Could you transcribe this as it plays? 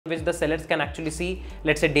which the sellers can actually see,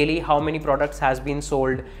 let's say daily, how many products has been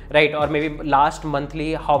sold, right? Or maybe last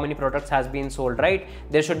monthly, how many products has been sold, right?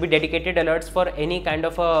 There should be dedicated alerts for any kind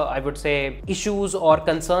of I would say issues or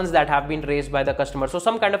concerns that have been raised by the customer. So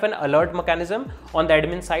some kind of an alert mechanism on the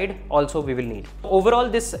admin side also we will need. Overall,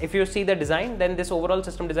 this, if you see the design, then this overall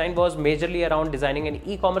system design was majorly around designing an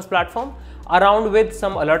e-commerce platform around with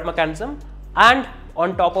some alert mechanism, and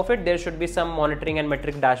on top of it, there should be some monitoring and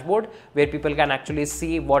metric dashboard where people can actually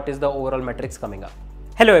see what is the overall metrics coming up.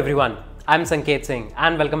 Hello everyone, I'm Sanket Singh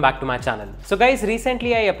and welcome back to my channel. So guys,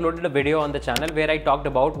 recently I uploaded a video on the channel where I talked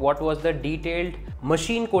about what was the detailed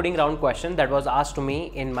machine coding round question that was asked to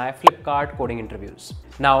me in my Flipkart coding interviews.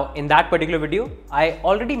 Now, in that particular video, I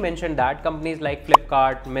already mentioned that companies like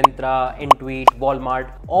Flipkart, Myntra, Intuit,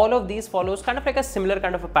 Walmart, all of these follows kind of like a similar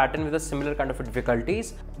kind of a pattern with a similar kind of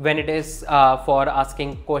difficulties when it is for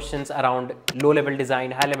asking questions around low-level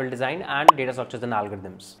design, high-level design, and data structures and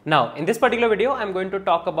algorithms. Now, in this particular video, I'm going to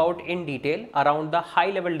talk about in detail around the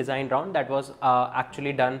high-level design round that was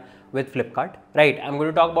actually done with Flipkart, right? I'm going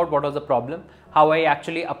to talk about what was the problem, how I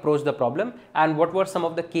actually approached the problem, and what were some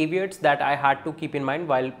of the caveats that I had to keep in mind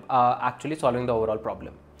while actually solving the overall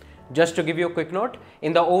problem. Just to give you a quick note,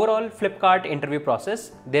 in the overall Flipkart interview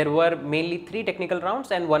process, there were mainly 3 technical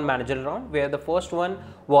rounds and 1 managerial round, where the first one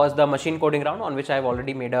was the machine coding round, on which I've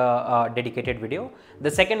already made a dedicated video. The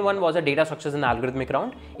second one was a data structures and algorithmic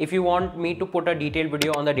round. If you want me to put a detailed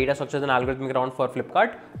video on the data structures and algorithmic round for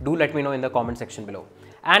Flipkart, do let me know in the comment section below.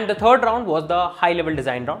 And the third round was the high level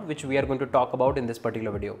design round, which we are going to talk about in this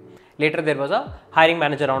particular video. Later there was a hiring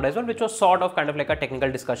manager round as well, which was sort of kind of like a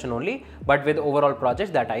technical discussion only, but with overall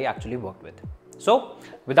projects that I actually worked with. So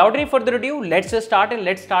without any further ado, let's just start and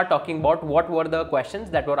let's start talking about what were the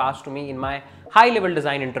questions that were asked to me in my high level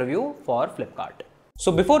design interview for Flipkart.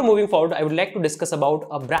 So before moving forward, I would like to discuss about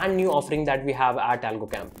a brand new offering that we have at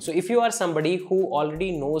Algocamp. So if you are somebody who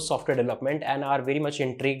already knows software development and are very much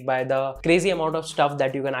intrigued by the crazy amount of stuff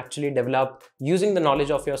that you can actually develop using the knowledge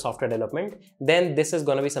of your software development, then this is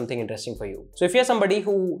going to be something interesting for you. So if you're somebody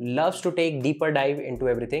who loves to take deeper dive into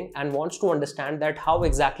everything and wants to understand that how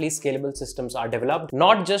exactly scalable systems are developed,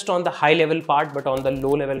 not just on the high level part, but on the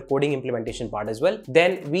low level coding implementation part as well,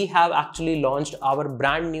 then we have actually launched our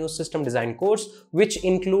brand new system design course, which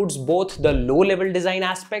includes both the low-level design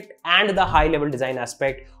aspect and the high-level design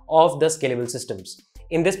aspect of the scalable systems.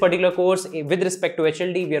 In this particular course, with respect to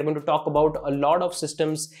HLD, we are going to talk about a lot of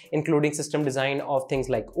systems, including system design of things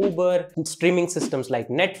like Uber, streaming systems like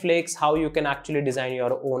Netflix, how you can actually design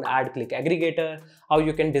your own ad-click aggregator, how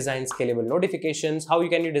you can design scalable notifications, how you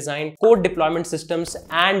can design code deployment systems,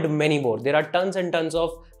 and many more. There are tons and tons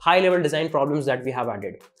of high-level design problems that we have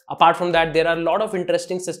added. Apart from that, there are a lot of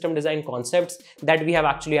interesting system design concepts that we have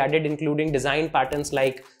actually added, including design patterns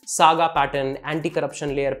like Saga pattern,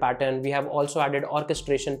 anti-corruption layer pattern. We have also added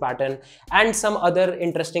orchestration pattern and some other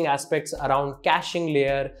interesting aspects around caching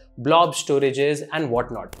layer, blob storages, and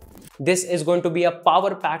whatnot. This is going to be a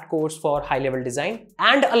power-packed course for high-level design,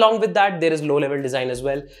 and along with that, there is low-level design as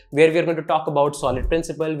well, where we are going to talk about solid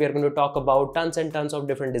principle, we are going to talk about tons and tons of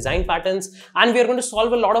different design patterns, and we are going to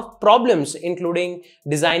solve a lot of problems, including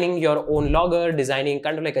designing your own logger, designing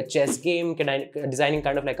kind of like a chess game, designing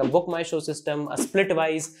kind of like a book my show system, a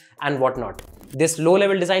splitwise, and whatnot. This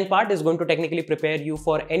low-level design part is going to technically prepare you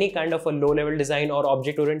for any kind of a low-level design or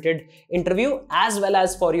object-oriented interview, as well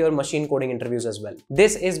as for your machine coding interviews as well.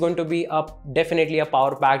 This is going to be definitely a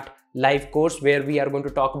power-packed live course where we are going to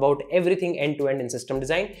talk about everything end-to-end in system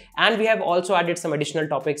design, and we have also added some additional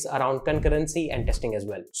topics around concurrency and testing as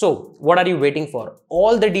well. So what are you waiting for?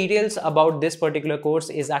 All the details about this particular course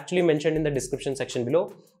is actually mentioned in the description section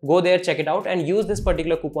below. Go there, check it out, and use this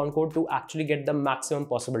particular coupon code to actually get the maximum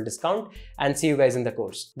possible discount, and see you guys in the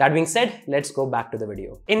course. That being said, let's go back to the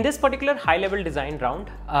video. In this particular high-level design round,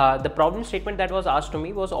 the problem statement that was asked to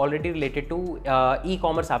me was already related to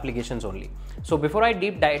e-commerce applications only. So before I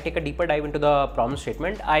take a deeper dive into the problem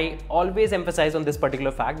statement, I always emphasize on this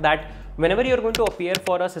particular fact that whenever you're going to appear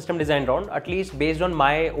for a system design round, at least based on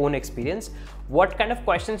my own experience, what kind of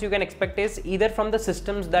questions you can expect is either from the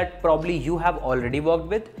systems that probably you have already worked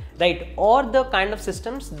with, right, or the kind of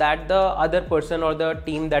systems that the other person or the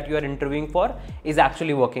team that you are interviewing for is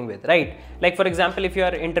actually working with, right? Like for example, if you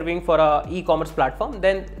are interviewing for a e-commerce platform,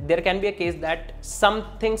 then there can be a case that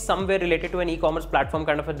something somewhere related to an e-commerce platform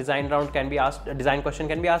kind of a design round can be asked, a design question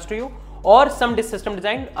can be asked to you, or some system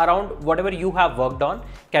design around whatever you have worked on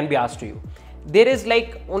can be asked to you. there is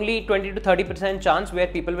like only 20 to 30% chance where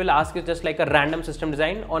people will ask you just like a random system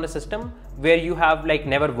design on a system where you have like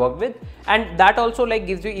never worked with, and that also like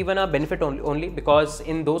gives you even a benefit only because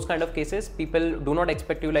in those kind of cases people do not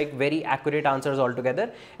expect you like very accurate answers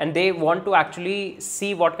altogether, and they want to actually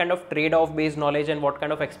see what kind of trade-off based knowledge and what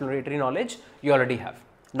kind of exploratory knowledge you already have.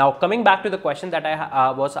 Now coming back to the question that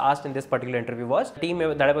I was asked in this particular interview was, the team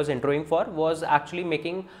that I was introing for was actually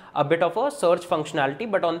making a bit of a search functionality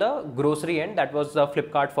but on the grocery end, that was the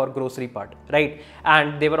Flipkart for grocery part, right?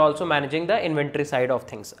 And they were also managing the inventory side of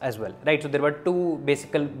things as well, right? So there were two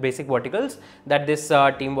basic verticals that this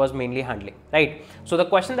team was mainly handling, right? So the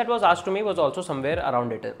question that was asked to me was also somewhere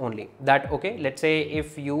around it only, that okay, let's say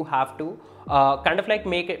if you have to kind of like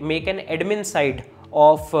make an admin side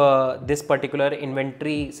of this particular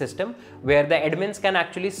inventory system where the admins can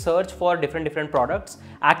actually search for different products,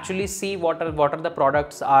 actually see what are the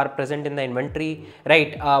products are present in the inventory,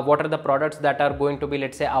 right? What are the products that are going to be,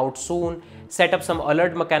 let's say, out soon, set up some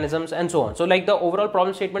alert mechanisms and so on. So like the overall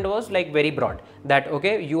problem statement was like very broad, that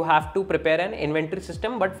okay, you have to prepare an inventory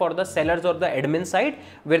system but for the sellers or the admin side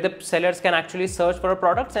where the sellers can actually search for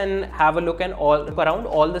products and have a look and around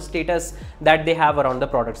all the status that they have around the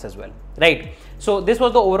products as well, right? So this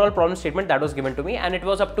was the overall problem statement that was given to me, and it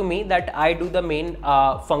was up to me that I do the main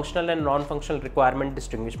functional and non-functional requirement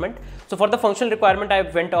distinguishment. So for the functional requirement, I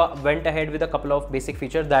went ahead with a couple of basic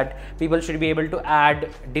features that people should be able to add,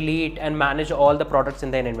 delete and manage all the products in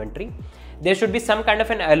the inventory. There should be some kind of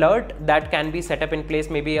an alert that can be set up in place,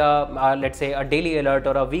 maybe let's say a daily alert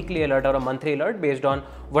or a weekly alert or a monthly alert based on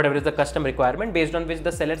whatever is the custom requirement, based on which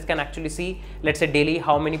the sellers can actually see, let's say daily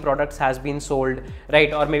how many products has been sold,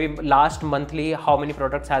 right? Or maybe last monthly how many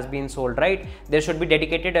products has been sold, right? There should be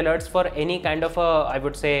dedicated alerts for any kind of I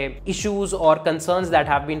would say issues or concerns that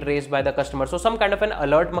have been raised by the customer. So some kind of an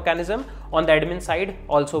alert mechanism on the admin side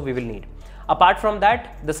also we will need. Apart from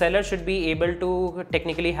that, the seller should be able to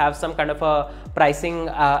technically have some kind of a pricing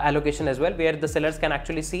allocation as well, where the sellers can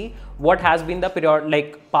actually see what has been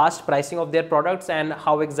the past pricing of their products and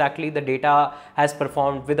how exactly the data has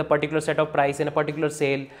performed with a particular set of price in a particular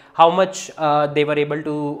sale, how much they were able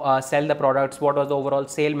to sell the products, what was the overall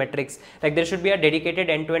sale metrics. Like there should be a dedicated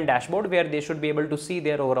end-to-end dashboard where they should be able to see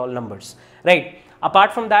their overall numbers, right?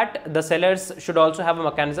 Apart from that, the sellers should also have a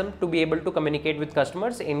mechanism to be able to communicate with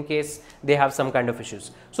customers in case they have some kind of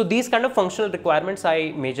issues. So these kind of functional requirements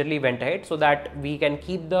I majorly went ahead so that we can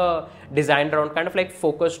keep the design around kind of like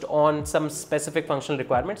focused on some specific functional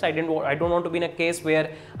requirements. I don't want to be in a case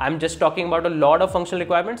where I'm just talking about a lot of functional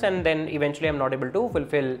requirements and then eventually I'm not able to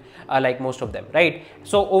fulfill like most of them, right?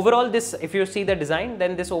 So overall, this, if you see the design,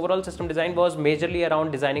 then this overall system design was majorly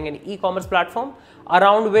around designing an e-commerce platform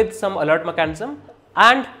around with some alert mechanism,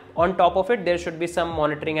 and on top of it there should be some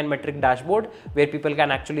monitoring and metric dashboard where people can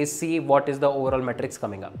actually see what is the overall metrics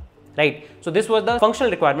coming up, right? So this was the functional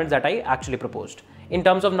requirements that I actually proposed. In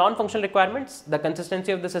terms of non-functional requirements, the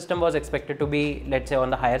consistency of the system was expected to be, let's say, on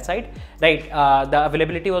the higher side, right? The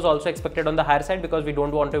availability was also expected on the higher side because we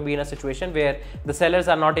don't want to be in a situation where the sellers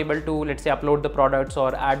are not able to, let's say, upload the products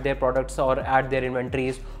or add their products or add their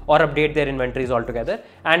inventories or update their inventories altogether.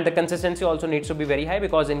 And the consistency also needs to be very high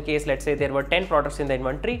because in case, let's say, there were 10 products in the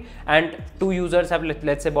inventory and 2 users have,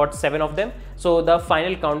 let's say, bought 7 of them. So the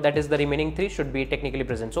final count, that is the remaining 3, should be technically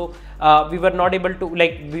present. So we were not able to,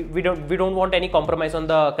 like, we don't want any compromise on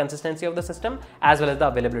the consistency of the system as well as the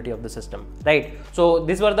availability of the system, right? So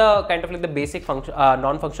these were the kind of like the basic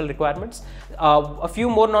non-functional requirements. A few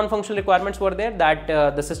more non-functional requirements were there, that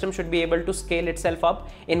the system should be able to scale itself up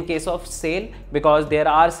in case of sale, because there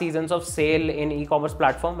are seasons of sale in e-commerce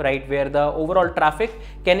platform, right, where the overall traffic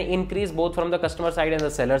can increase both from the customer side and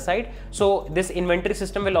the seller side. So this inventory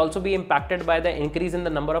system will also be impacted by the increase in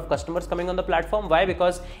the number of customers coming on the platform. Why?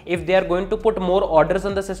 Because if they are going to put more orders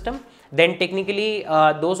on the system, then technically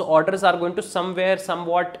those orders are going to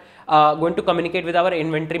somewhat going to communicate with our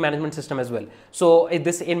inventory management system as well. So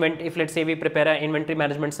if let's say we prepare an inventory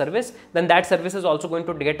management service, then that service is also going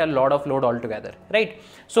to get a lot of load altogether, right?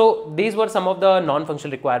 So these were some of the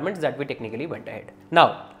non-functional requirements that we technically went ahead.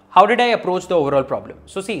 Now, how did I approach the overall problem?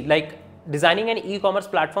 So see, like, designing an e-commerce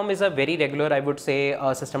platform is a very regular, I would say,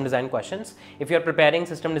 system design questions. If you're preparing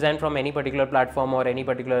system design from any particular platform or any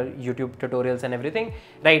particular YouTube tutorials and everything,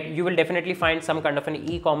 right, you will definitely find some kind of an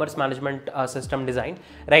e-commerce management system design,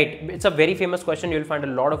 right? It's a very famous question. You'll find a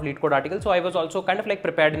lot of lead code articles. So I was also kind of like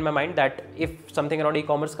prepared in my mind that if something around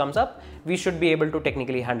e-commerce comes up, we should be able to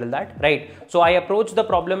technically handle that, right? So I approach the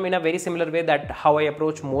problem in a very similar way that how I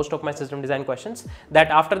approach most of my system design questions,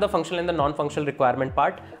 that after the functional and the non-functional requirement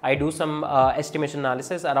part, I do some some estimation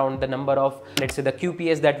analysis around the number of, let's say, the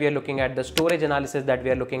QPS that we are looking at, the storage analysis that we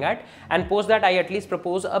are looking at, and post that I at least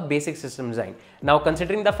propose a basic system design. Now,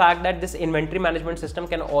 considering the fact that this inventory management system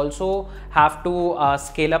can also have to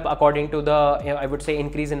scale up according to the, I would say,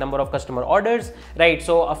 increase in number of customer orders, right?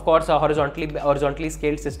 So of course a horizontally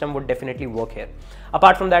scaled system would definitely work here.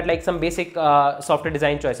 Apart from that, like some basic software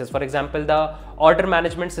design choices, for example, the order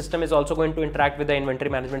management system is also going to interact with the inventory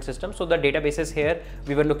management system. So the databases here,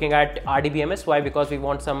 we were looking at RDBMS. Why? Because we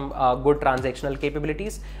want some good transactional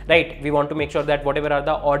capabilities, right? We want to make sure that whatever are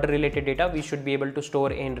the order related data, we should be able to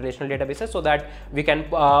store in relational databases, so that we can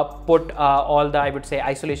put all the, I would say,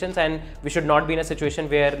 isolations, and we should not be in a situation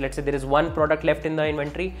where, let's say, there is one product left in the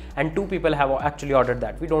inventory and two people have actually ordered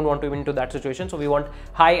that. We don't want to be into that situation. So we want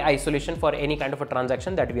high isolation for any kind of a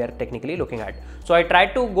transaction that we are technically looking at. So I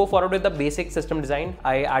tried to go forward with the basic system design.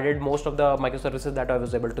 I added most of the microservices that I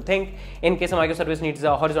was able to think. In case a microservice needs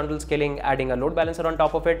a horizontal scaling, adding a load balancer on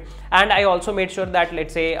top of it. And I also made sure that,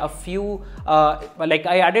 let's say, a few like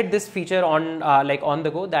I added this feature on like on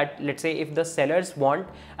the go, that let's say if the sellers want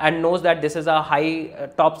and knows that this is a high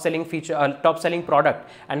top selling feature, top selling product,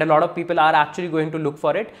 and a lot of people are actually going to look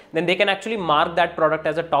for it, then they can actually mark that product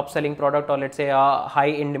as a top selling product, or let's say a high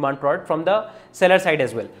in demand product from the seller side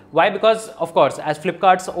as well. Why? Because of course, as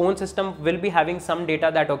Flipkart's own system will be having some data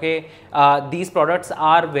that, okay, these products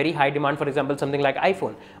are very high demand, for example, something like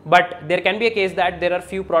iPhone, but there can be a case that there are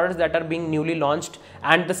few products that are being newly launched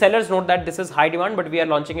and the sellers note that this is high demand, but we are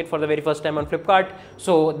launching it for the very first time on Flipkart,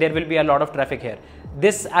 so there will be a lot of traffic here.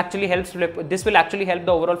 This actually helps this will actually help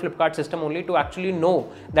the overall Flipkart system only to actually know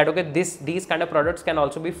that, okay, these kind of products can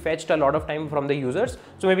also be fetched a lot of time from the users,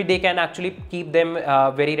 so maybe they can actually keep them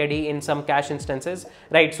very ready in some cache instances,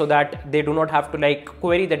 right, so that they do not have to like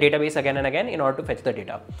query the database again and again in order to fetch the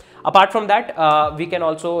data. Apart from that, we can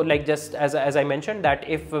also, like, just as I mentioned, that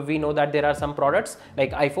if we know that there are some products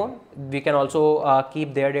like iPhone, we can also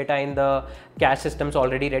keep their data in the cache systems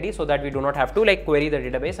already ready, so that we do not have to like query the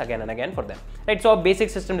database again and again for them, right? So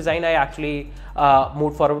basic system design I actually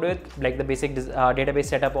moved forward with, like the basic database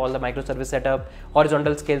setup, all the microservice setup,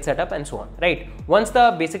 horizontal scale setup, and so on, right? Once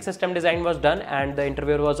the basic system design was done and the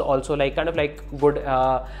interviewer was also like kind of like good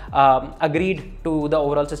agreed to the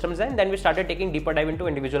overall system design, then we started taking deeper dive into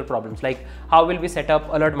individual problems, like how will we set up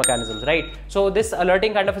alert mechanisms, right? So this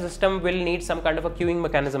alerting kind of a system will need some kind of a queuing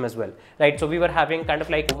mechanism as well, right? So we were having kind of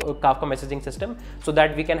like Kafka messaging system, so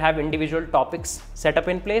that we can have individual topics set up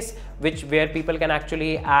in place, where people can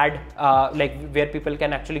actually add like where people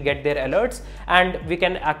can actually get their alerts, and we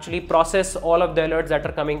can actually process all of the alerts that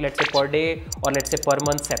are coming, let's say per day or let's say per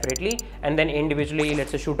month separately, and then individually,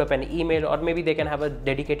 let's say, shoot up an email, or maybe they can have a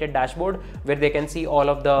dedicated dashboard where they can see all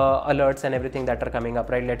of the alerts and everything that are coming up,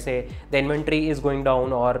 right? Let's say the inventory is going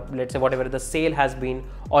down, or let's say whatever the sale has been,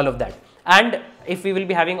 all of that. And if we will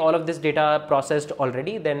be having all of this data processed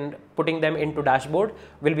already, then putting them into dashboard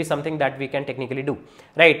will be something that we can technically do,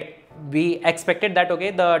 right? We expected that,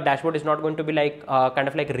 okay, the dashboard is not going to be like kind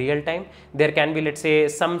of like real time. There can be, let's say,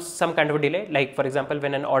 some kind of a delay, like for example,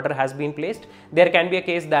 when an order has been placed, there can be a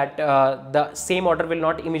case that the same order will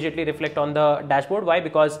not immediately reflect on the dashboard. Why?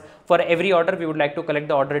 Because for every order we would like to collect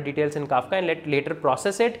the order details in Kafka and later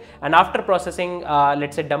process it, and after processing,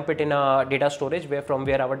 let's say, dump it in a data storage from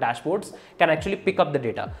where our dashboards can actually pick up the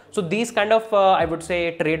data. So these kind of I would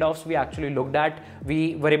say trade-offs we actually looked at.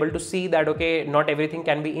 We were able to see that, okay, not everything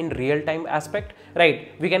can be in real-time aspect,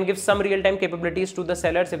 right? We can give some real-time capabilities to the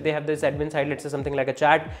sellers if they have this admin side, let's say something like a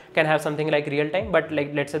chat can have something like real-time, but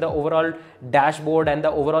like let's say the overall dashboard and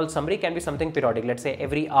the overall summary can be something periodic, let's say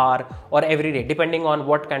every hour or every day, depending on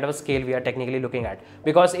what kind of a scale we are technically looking at.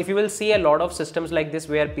 Because if you will see a lot of systems like this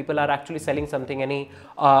where people are actually selling something, any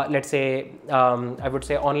let's say I would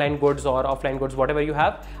say online goods or offline goods, whatever you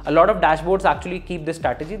have, a lot of dashboards actually keep this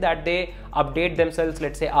strategy that they update themselves,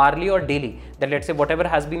 let's say hourly or daily, that let's say whatever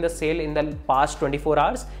has been the sale in the past 24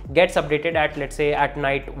 hours gets updated at, let's say, at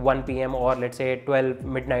night 1 PM or let's say 12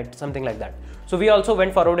 midnight, something like that. So we also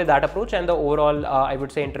went forward with that approach, and the overall I would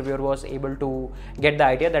say interviewer was able to get the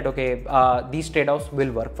idea that, okay, these trade-offs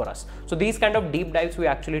will work for us. So these kind of deep dives we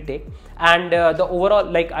actually take, and the overall,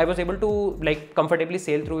 like, I was able to like comfortably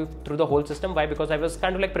sail through the whole system. Why? Because I was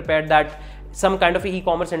kind of like prepared that some kind of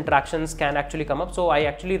e-commerce interactions can actually come up. So I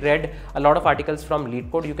actually read a lot of articles from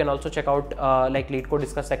LeetCode. You can also check out like LeetCode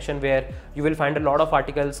discuss section, where you will find a lot of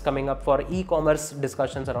articles coming up for e-commerce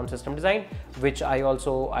discussions around system design, which I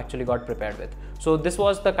also actually got prepared with. So this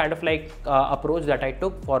was the kind of like approach that I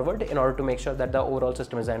took forward in order to make sure that the overall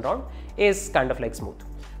system design round is kind of like smooth.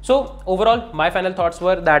 So overall, my final thoughts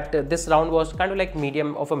were that this round was kind of like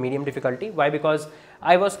medium difficulty. Why? Because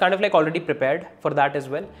I was kind of like already prepared for that as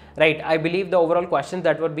well, right? I believe the overall questions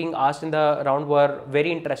that were being asked in the round were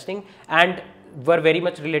very interesting and were very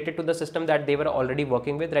much related to the system that they were already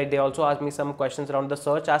working with, right? They also asked me some questions around the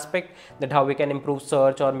search aspect, that how we can improve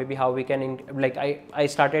search, or maybe how we can I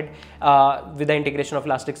started with the integration of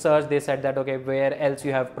Elasticsearch. They said that okay, where else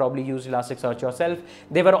you have probably used Elasticsearch yourself.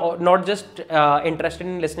 They were not just interested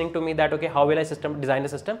in listening to me that okay, how will I design a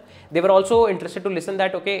system. They were also interested to listen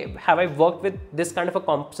that okay, have I worked with this kind of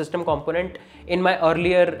a system component in my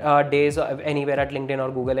earlier days of anywhere at LinkedIn or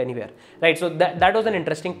Google, anywhere, right? So that was an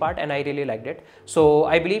interesting part and I really liked it. So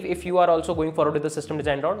I believe if you are also going forward with the system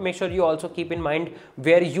design round, make sure you also keep in mind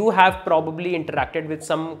where you have probably interacted with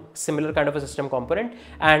some similar kind of a system component,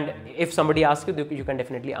 and if somebody asks you, you can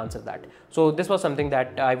definitely answer that. So this was something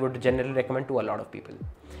that I would generally recommend to a lot of people.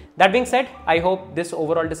 That being said, I hope this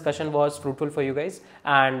overall discussion was fruitful for you guys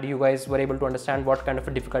and you guys were able to understand what kind of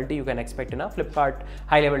a difficulty you can expect in a Flipkart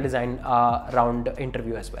high-level design round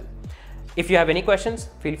interview as well. If you have any questions,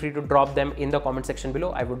 feel free to drop them in the comment section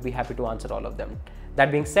below. I would be happy to answer all of them. That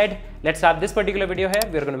being said, let's wrap this particular video here.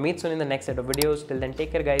 We're going to meet soon in the next set of videos. Till then,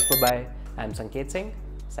 take care guys. Bye-bye. I'm Sanket Singh,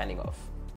 signing off.